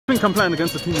I think I'm playing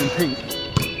against a team in pink.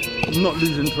 I'm not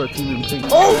losing to a team in pink.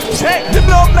 Oh, check! The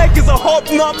nutmeg is a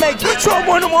hot nutmeg. So I'm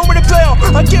one-on-one with the player.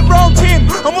 I get round him.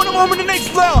 I'm one-on-one with the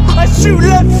next player. I shoot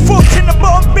left foot in the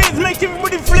bottom bins, make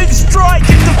everybody flinch, strike.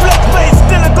 It's the flex play,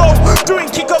 still a goal.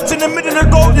 Doing kick-ups in the middle of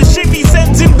the goal. The shimmy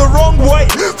sends him the wrong way.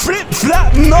 Flip,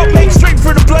 flap, nutmeg straight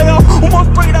through the player.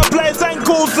 Almost breaking that player's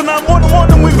ankles, and I'm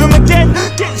one-on-one with him again.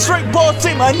 Get straight past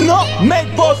him. I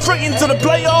nutmeg ball straight into the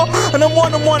player, and I'm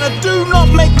one-on-one. I do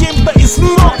not make him, but it's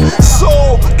not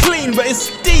so clean, but it's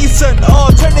decent. Oh,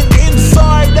 turning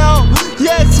inside out.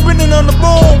 Yes, winning on the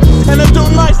ball. And I do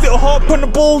a nice little hop on the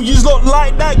ball. You lot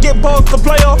like that, get past the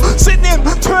player. Sitting him,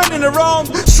 turning around,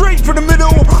 straight for the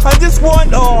middle. And this one,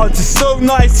 oh, it's just so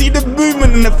nice. See the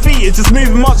movement in the feet, it's just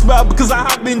moving much better because I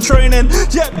have been training.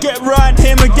 Yep, get around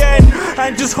him again.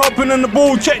 And just hopping on the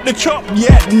ball, check the chop.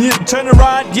 Yep, turn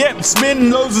around, yep,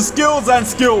 spin, loads of skills and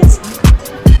skills.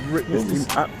 Rip this team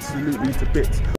absolutely to bits.